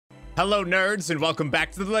Hello nerds and welcome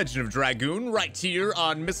back to the Legend of Dragoon right here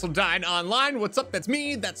on Missildine Online. What's up? That's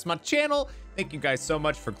me, that's my channel. Thank you guys so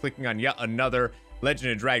much for clicking on yet another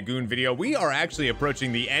Legend of Dragoon video. We are actually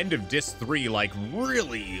approaching the end of Disc 3 like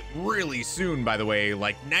really soon, by the way.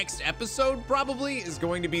 Like next episode probably is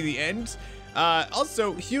going to be the end.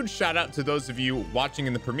 Also, huge shout out to those of you watching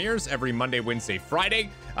in the premieres every Monday, Wednesday, Friday.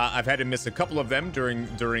 I've had to miss a couple of them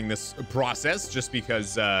during this process just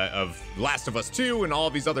because of Last of Us 2 and all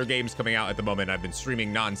of these other games coming out at the moment. I've been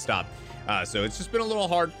streaming nonstop, so it's just been a little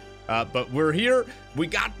hard. But we're here. We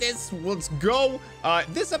got this. Let's go.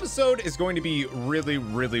 This episode is going to be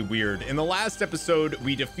really weird. In the last episode,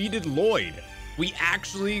 we defeated Lloyd. We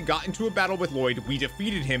actually got into a battle with Lloyd. We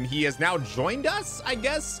defeated him. He has now joined us, I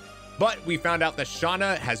guess. But we found out that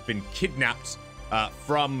Shana has been kidnapped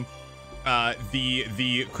from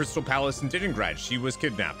the Crystal Palace in Leningrad. She was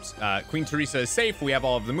kidnapped. Queen Teresa is safe. We have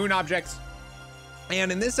all of the moon objects.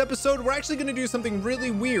 And in this episode, we're actually going to do something really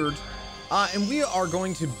weird. And we are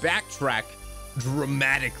going to backtrack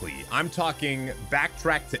dramatically. I'm talking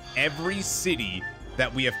backtrack to every city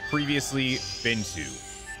that we have previously been to.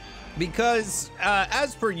 Because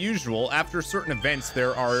as per usual, after certain events,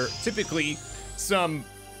 there are typically some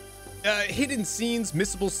hidden scenes,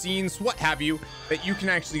 missable scenes, what have you, that you can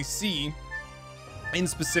actually see in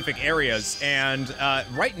specific areas. And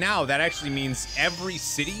right now, that actually means every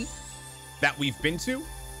city that we've been to.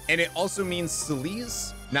 And it also means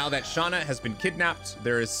Seles. Now that Shana has been kidnapped,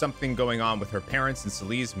 there is something going on with her parents in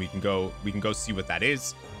Seles, and we can go see what that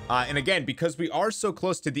is. And again, because we are so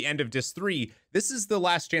close to the end of Disc 3, this is the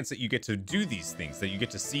last chance that you get to do these things, that you get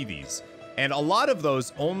to see these. And a lot of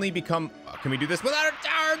those only become... can we do this without a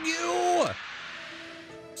target?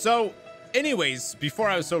 So, anyways, before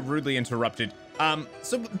I was so rudely interrupted,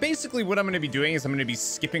 so basically what I'm going to be doing is I'm going to be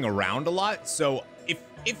skipping around a lot. So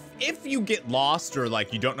if you get lost or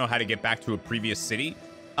like you don't know how to get back to a previous city,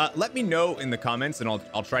 let me know in the comments and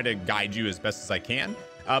I'll try to guide you as best as I can.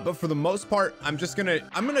 But for the most part, I'm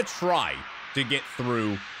gonna try to get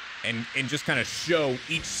through and just kind of show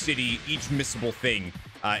each city, each missable thing,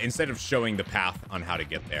 instead of showing the path on how to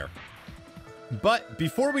get there. But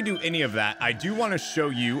before we do any of that, I do want to show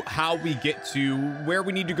you how we get to where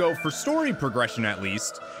we need to go for story progression at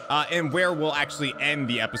least, and where we'll actually end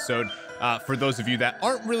the episode. For those of you that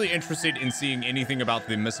aren't really interested in seeing anything about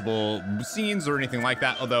the missable scenes or anything like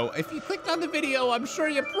that, although if you clicked on the video, I'm sure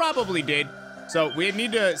you probably did. So we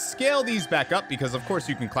need to scale these back up because of course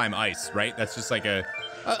you can climb ice, right? That's just like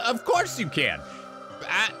of course you can.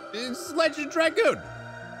 It's Legend of Dragoon.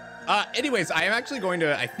 Anyways, I am actually going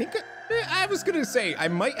to, I was gonna say, I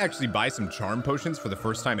might actually buy some charm potions for the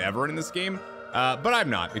first time ever in this game, but I'm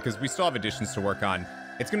not because we still have additions to work on.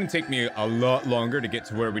 It's gonna take me a lot longer to get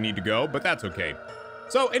to where we need to go, but that's okay.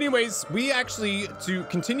 So anyways, we actually, to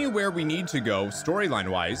continue where we need to go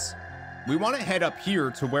storyline-wise, we want to head up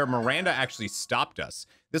here to where Miranda actually stopped us.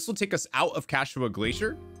 This will take us out of Kashua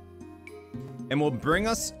Glacier and will bring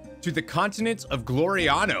us to the continent of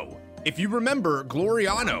Gloriano. If you remember,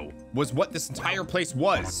 Gloriano was what this entire place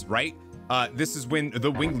was, right? This is when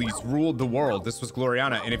the Winglies ruled the world. This was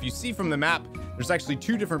Gloriana. And if you see from the map, there's actually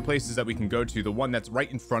two different places that we can go to. The one that's right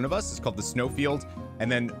in front of us is called the Snowfield.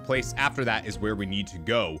 And then place after that is where we need to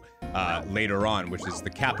go later on, which is the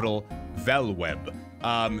capital, Velweb.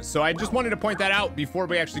 So I just wanted to point that out before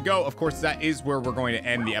we actually go. Of course, that is where we're going to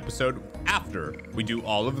end the episode after we do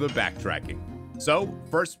all of the backtracking. So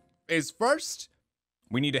first is first,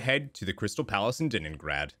 we need to head to the Crystal Palace in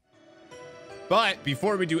Leningrad. But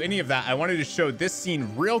before we do any of that, I wanted to show this scene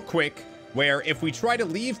real quick where if we try to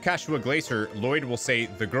leave Kashua Glacier, Lloyd will say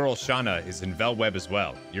the girl Shana is in Velweb as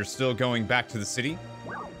well. You're still going back to the city?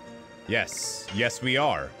 Yes, we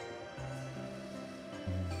are.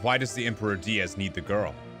 Why does the Emperor Diaz need the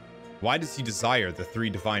girl? Why does he desire the 3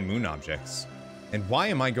 divine moon objects? And why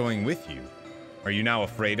am I going with you? Are you now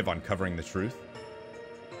afraid of uncovering the truth?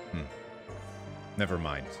 Never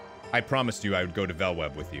mind. I promised you I would go to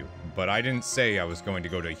Velweb with you, but I didn't say I was going to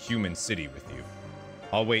go to Human City with you.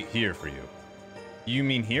 I'll wait here for you. You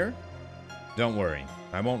mean here? Don't worry,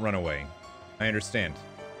 I won't run away. I understand.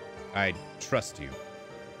 I trust you.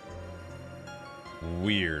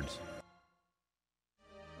 Weird.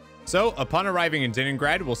 So, upon arriving in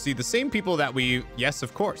Leningrad, we'll see the same people that we... Yes,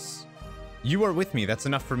 of course. You are with me, that's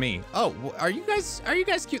enough for me. Oh, are you guys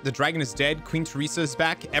cute? The dragon is dead, Queen Teresa is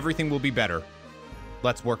back, everything will be better.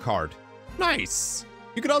 Let's work hard. Nice.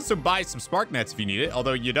 You could also buy some spark nets if you need it,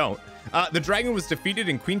 although you don't. The dragon was defeated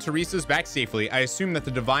and Queen Teresa's back safely. I assume that the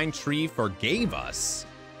divine tree forgave us.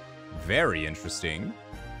 Very interesting.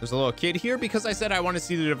 There's a little kid here because I said I want to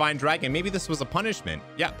see the divine dragon. Maybe this was a punishment.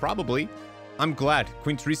 Yeah, probably. I'm glad.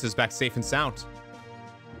 Queen Teresa's back safe and sound.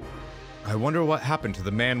 I wonder what happened to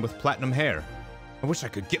the man with platinum hair. I wish I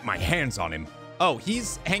could get my hands on him. Oh,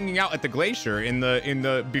 he's hanging out at the glacier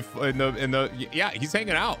yeah, he's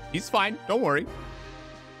hanging out. He's fine. Don't worry.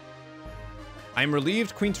 I'm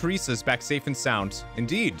relieved Queen Teresa's back safe and sound.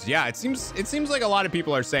 Indeed. Yeah, it seems like a lot of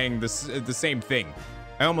people are saying the same thing.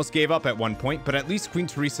 I almost gave up at one point, but at least Queen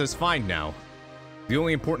Teresa's fine now. The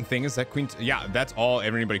only important thing is that yeah, that's all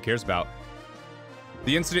everybody cares about.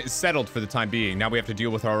 The incident is settled for the time being. Now we have to deal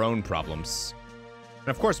with our own problems. And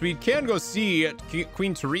of course, we can go see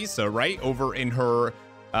Queen Teresa, right? Over in her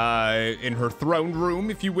throne room,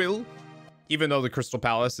 if you will. Even though the Crystal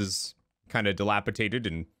Palace is kind of dilapidated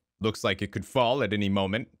and looks like it could fall at any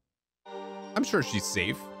moment. I'm sure she's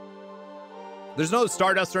safe. There's no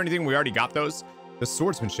stardust or anything. We already got those. The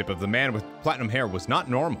swordsmanship of the man with platinum hair was not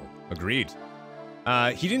normal. Agreed.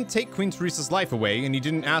 He didn't take Queen Teresa's life away, and he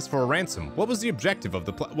didn't ask for a ransom. What was the objective of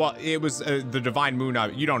the well, it was the Divine Moon.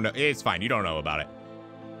 You don't know. It's fine. You don't know about it.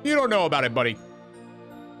 You don't know about it, buddy.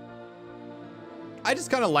 I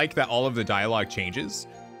just kind of like that all of the dialogue changes.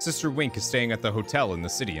 Sister Wink is staying at the hotel in the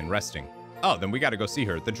city and resting. Oh, then we gotta go see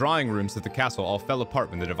her. The drawing rooms at the castle all fell apart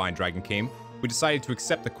when the Divine Dragon came. We decided to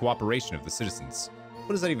accept the cooperation of the citizens.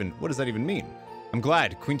 What does that even mean? I'm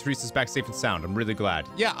glad Queen Teresa's back safe and sound. I'm really glad.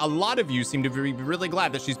 Yeah, a lot of you seem to be really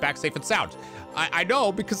glad that she's back safe and sound. I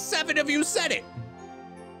know, because 7 of you said it.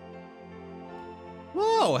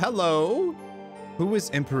 Whoa, hello. Who is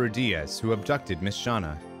Emperor Diaz, who abducted Miss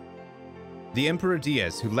Shana? The Emperor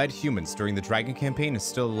Diaz, who led humans during the Dragon campaign, is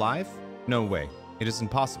still alive? No way. It is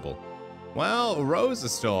impossible. Well, Rose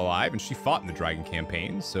is still alive, and she fought in the Dragon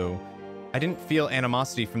campaign, so I didn't feel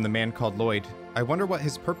animosity from the man called Lloyd. I wonder what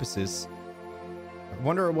his purpose is. I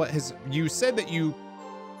wonder what his... You said that you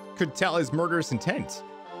could tell his murderous intent.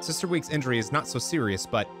 Sister Wink's injury is not so serious,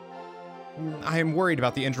 but I am worried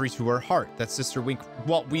about the injury to her heart that Sister Wink...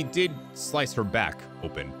 Well, we did slice her back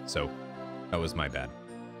open, so that was my bad.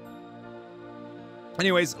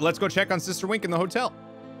 Anyways, let's go check on Sister Wink in the hotel.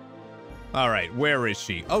 All right, where is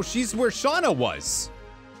she? Oh, she's where Shana was.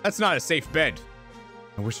 That's not a safe bed.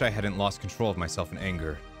 I wish I hadn't lost control of myself in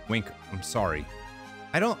anger. Wink, I'm sorry.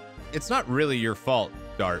 It's not really your fault,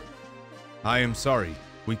 Dart. I am sorry.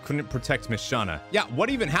 We couldn't protect Miss Shana. Yeah, what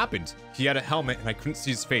even happened? He had a helmet and I couldn't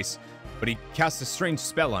see his face, but he cast a strange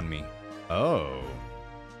spell on me. Oh.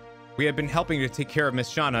 We had been helping to take care of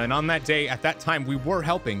Miss Shana, and on that day, at that time, we were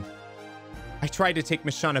helping. I tried to take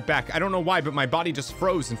Miss Shana back. I don't know why, but my body just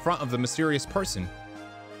froze in front of the mysterious person.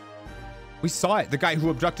 We saw it, the guy who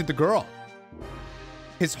abducted the girl.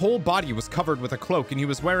 His whole body was covered with a cloak, and he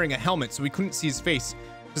was wearing a helmet, so we couldn't see his face.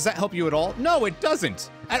 Does that help you at all? No, it doesn't.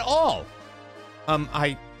 At all.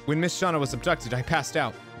 When Miss Shana was abducted, I passed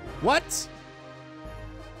out. What?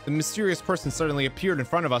 The mysterious person suddenly appeared in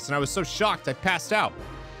front of us, and I was so shocked, I passed out.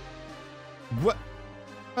 What?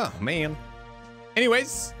 Oh, man.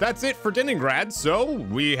 Anyways, that's it for Leningrad, so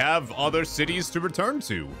we have other cities to return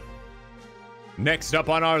to. Next up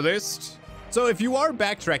on our list. So if you are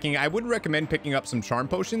backtracking, I would recommend picking up some charm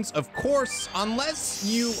potions. Of course, unless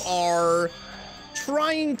you are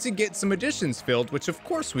trying to get some additions filled, which of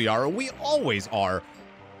course we are. We always are.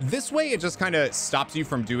 This way, it just kind of stops you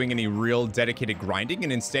from doing any real dedicated grinding,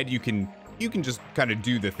 and instead you can just kind of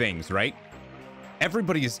do the things, right?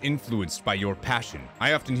 Everybody is influenced by your passion.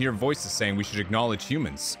 I often hear voices saying we should acknowledge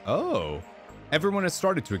humans. Oh. Everyone has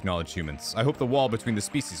started to acknowledge humans. I hope the wall between the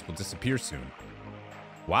species will disappear soon.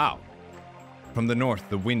 Wow. From the north,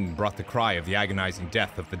 the wind brought the cry of the agonizing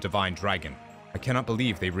death of the Divine Dragon. I cannot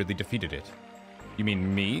believe they really defeated it. You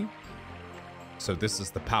mean me? So this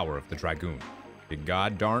is the power of the Dragoon. The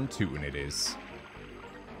god-darn tootin' it is.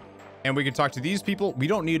 And we can talk to these people. We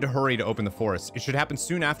don't need to hurry to open the forest. It should happen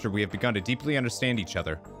soon after we have begun to deeply understand each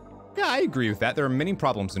other. Yeah, I agree with that. There are many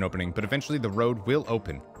problems in opening, but eventually the road will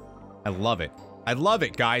open. I love it. I love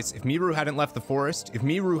it, guys. If Miru hadn't left the forest, if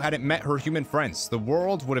Miru hadn't met her human friends, the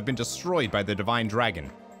world would have been destroyed by the Divine Dragon.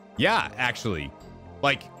 Yeah, actually.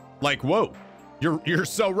 Like, whoa. You're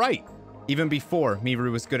so right. Even before,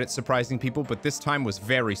 Miru was good at surprising people, but this time was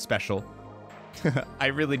very special. I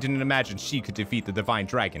really didn't imagine she could defeat the Divine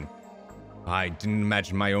Dragon. I didn't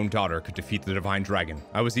imagine my own daughter could defeat the Divine Dragon.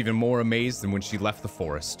 I was even more amazed than when she left the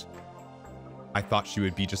forest. I thought she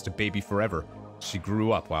would be just a baby forever. She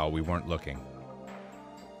grew up while we weren't looking.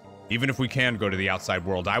 Even if we can go to the outside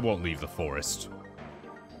world, I won't leave the forest.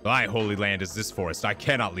 My holy land is this forest. I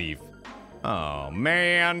cannot leave. Oh,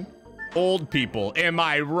 man. Old people, am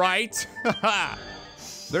I right?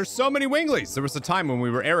 There's so many Winglies. There was a time when we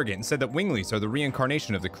were arrogant and said that Winglies are the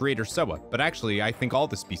reincarnation of the creator Soa, but actually, I think all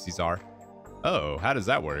the species are. Oh, how does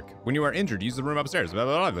that work? When you are injured, use the room upstairs. Blah,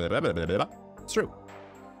 blah, blah, blah, blah, blah, blah. It's true.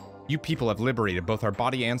 You people have liberated both our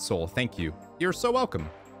body and soul. Thank you. You're so welcome.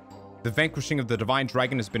 The vanquishing of the divine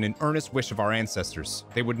dragon has been an earnest wish of our ancestors.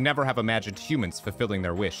 They would never have imagined humans fulfilling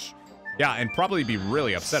their wish. Yeah, and probably be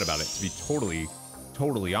really upset about it, to be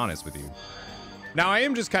totally honest with you. Now, I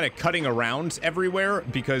am just kind of cutting around everywhere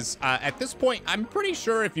because at this point, I'm pretty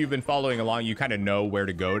sure if you've been following along, you kind of know where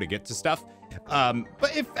to go to get to stuff. But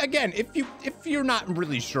if you're not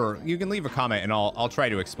really sure, you can leave a comment and I'll try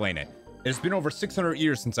to explain it. It's been over 600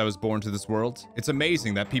 years since I was born to this world. It's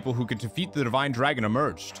amazing that people who could defeat the divine dragon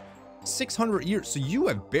emerged. 600 years, so you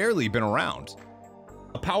have barely been around.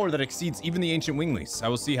 A power that exceeds even the ancient winglings. I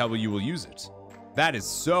will see how you will use it. That is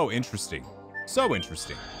so interesting. So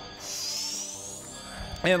interesting.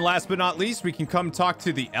 And last but not least, we can come talk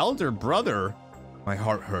to the elder brother. My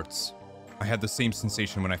heart hurts. I had the same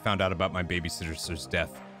sensation when I found out about my babysitter's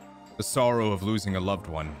death. The sorrow of losing a loved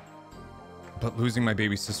one. But losing my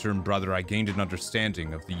baby sister and brother, I gained an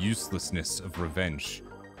understanding of the uselessness of revenge.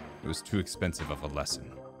 It was too expensive of a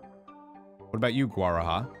lesson. What about you,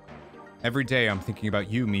 Guaraha? Every day I'm thinking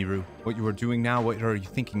about you, Miru. What you are doing now, what are you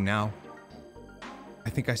thinking now?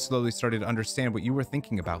 I think I slowly started to understand what you were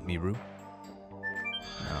thinking about, Miru.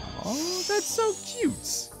 Oh, that's so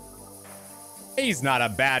cute. He's not a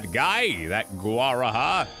bad guy, that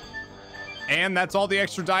Guaraha. And that's all the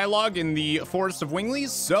extra dialogue in the Forest of Winglies,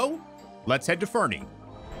 so let's head to Fernie.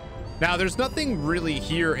 Now, there's nothing really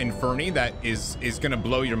here in Fernie that is gonna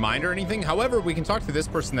blow your mind or anything. However, we can talk to this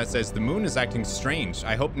person that says, the moon is acting strange.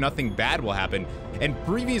 I hope nothing bad will happen. And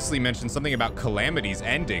previously mentioned something about calamities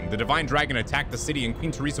ending. The divine dragon attacked the city and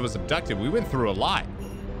Queen Teresa was abducted. We went through a lot.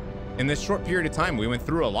 In this short period of time, we went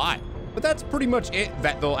through a lot. But that's pretty much it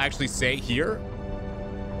that they'll actually say here.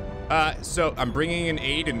 So I'm bringing in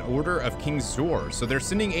aid in order of King Zor. So they're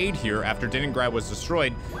sending aid here after Leningrad was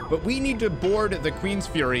destroyed, but we need to board the Queen's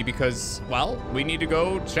Fury because, well, we need to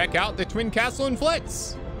go check out the Twin Castle in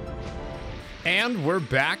Flitz. And we're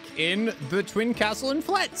back in the Twin Castle in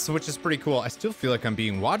Flitz, which is pretty cool. I still feel like I'm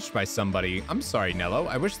being watched by somebody. I'm sorry, Nello.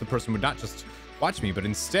 I wish the person would not just watch me, but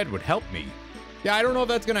instead would help me. Yeah, I don't know if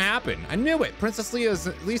that's gonna happen. I knew it. Princess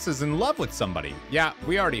Lisa's in love with somebody. Yeah,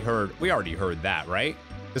 we already heard that, right?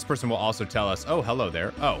 This person will also tell us, oh, hello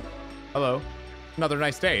there. Oh, hello. Another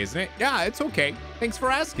nice day, isn't it? Yeah, it's okay. Thanks for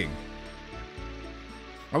asking.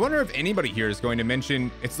 I wonder if anybody here is going to mention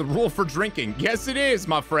it's the rule for drinking. Yes, it is,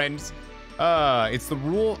 my friends. It's the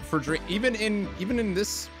rule for drink, even in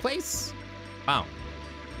this place. Wow.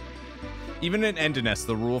 Even in Endiness,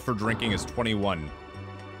 the rule for drinking is 21.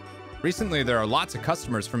 Recently, there are lots of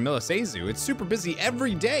customers from Milisezu. It's super busy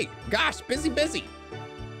every day. Gosh, busy.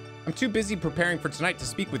 I'm too busy preparing for tonight to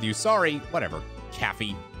speak with you. Sorry. Whatever,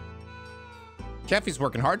 Caffey. Caffey's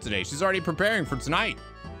working hard today. She's already preparing for tonight.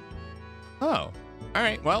 Oh, all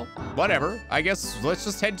right. Well, whatever. I guess let's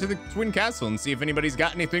just head to the Twin Castle and see if anybody's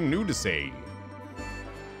got anything new to say.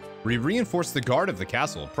 We reinforced the guard of the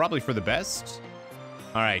castle, probably for the best.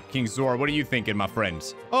 All right, King Zor, what are you thinking, my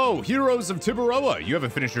friends? Oh, heroes of Tiburoa, you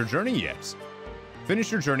haven't finished your journey yet.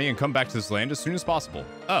 Finish your journey and come back to this land as soon as possible.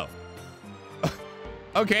 Oh.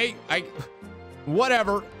 Okay,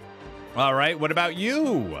 whatever. All right, what about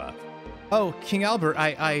you? Oh, King Albert,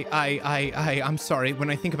 I'm sorry. When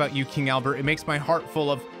I think about you, King Albert, it makes my heart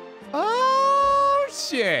full of, oh,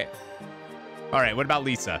 shit. All right, what about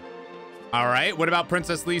Lisa? All right, what about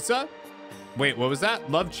Princess Lisa? Wait, what was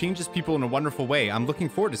that? Love changes people in a wonderful way. I'm looking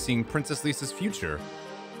forward to seeing Princess Lisa's future.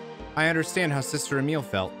 I understand how Sister Emile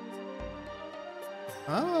felt.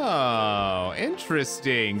 Oh,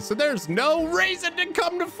 interesting. So there's no reason to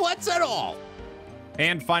come to Flitz at all.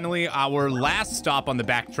 And finally, our last stop on the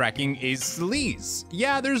backtracking is Seles.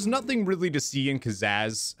 Yeah, there's nothing really to see in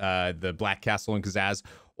Kazaz, the Black Castle in Kazaz,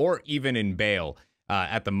 or even in Bale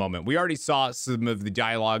at the moment. We already saw some of the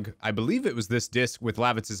dialogue. I believe it was this disc with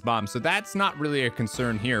Lavitz's mom, so that's not really a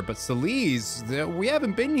concern here. But Seles, we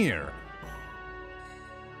haven't been here.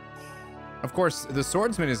 Of course, the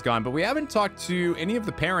swordsman is gone, but we haven't talked to any of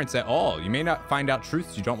the parents at all. You may not find out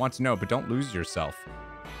truths you don't want to know, but don't lose yourself.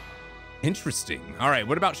 Interesting. All right,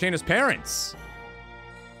 what about Shana's parents?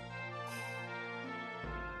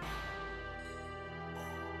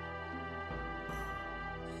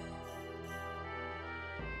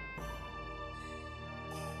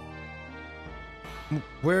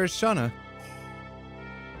 Where is Shana?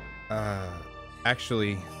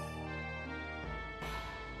 Actually...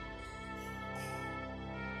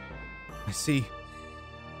 I see.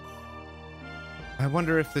 I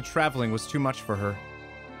wonder if the traveling was too much for her.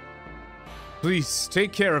 Please,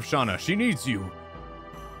 take care of Shana. She needs you.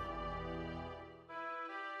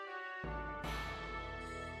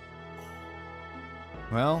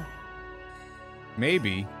 Well,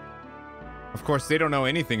 maybe. Of course, they don't know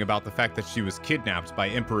anything about the fact that she was kidnapped by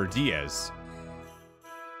Emperor Doel.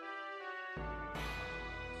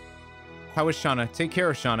 How is Shana? Take care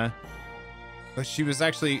of Shana. But she was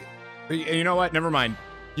actually... You know what? Never mind.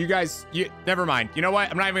 You guys... never mind. You know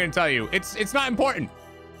what? I'm not even going to tell you. It's not important.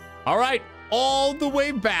 All right. All the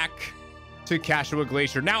way back to Kashua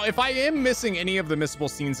Glacier. Now, if I am missing any of the missable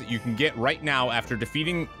scenes that you can get right now after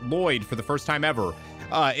defeating Lloyd for the first time ever,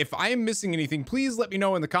 if I am missing anything, please let me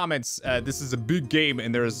know in the comments. This is a big game,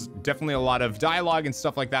 and there's definitely a lot of dialogue and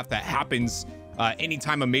stuff like that that happens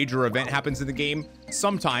anytime a major event happens in the game.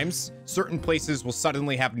 Sometimes certain places will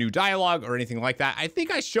suddenly have new dialogue or anything like that. I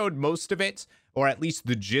think I showed most of it, or at least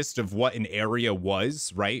the gist of what an area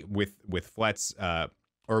was, right? With Flet's,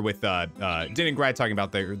 or with Diningrad talking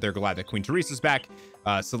about they're glad that Queen Teresa's back.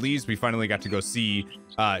 Seles, we finally got to go see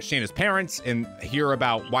Shana's parents and hear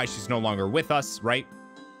about why she's no longer with us, right?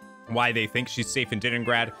 Why they think she's safe in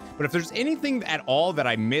Diningrad. But if there's anything at all that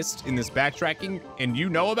I missed in this backtracking and you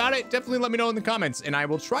know about it, definitely let me know in the comments, and I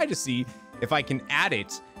will try to see if I can add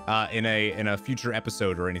it in a future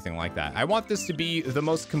episode or anything like that. I want this to be the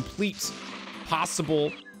most complete possible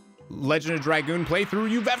Legend of Dragoon playthrough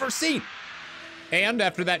you've ever seen. And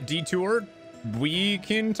after that detour, we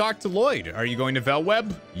can talk to Lloyd. Are you going to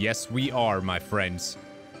Velweb? Yes, we are, my friends.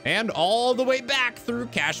 And all the way back through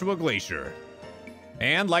Kashua Glacier.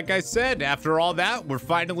 And like I said, after all that, we're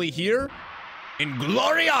finally here in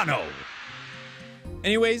Gloriano.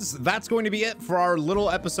 Anyways, that's going to be it for our little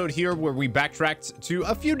episode here where we backtracked to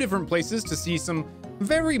a few different places to see some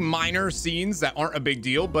very minor scenes that aren't a big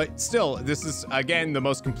deal, but still, this is, again, the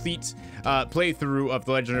most complete playthrough of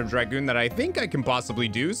The Legend of Dragoon that I think I can possibly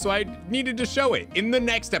do, so I needed to show it. In the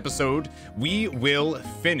next episode, we will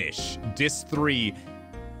finish Disc 3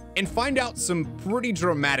 and find out some pretty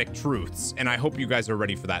dramatic truths, and I hope you guys are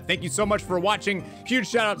ready for that. Thank you so much for watching. Huge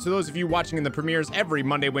shout out to those of you watching in the premieres every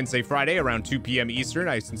Monday, Wednesday, Friday around 2 p.m. Eastern.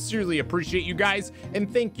 I sincerely appreciate you guys,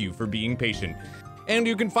 and thank you for being patient. And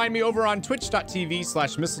you can find me over on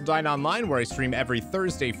twitch.tv/MissileDyneOnline, where I stream every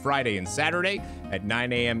Thursday, Friday, and Saturday at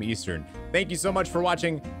 9 a.m. Eastern. Thank you so much for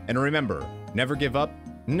watching, and remember, never give up,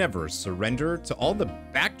 never surrender to all the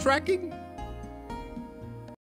backtracking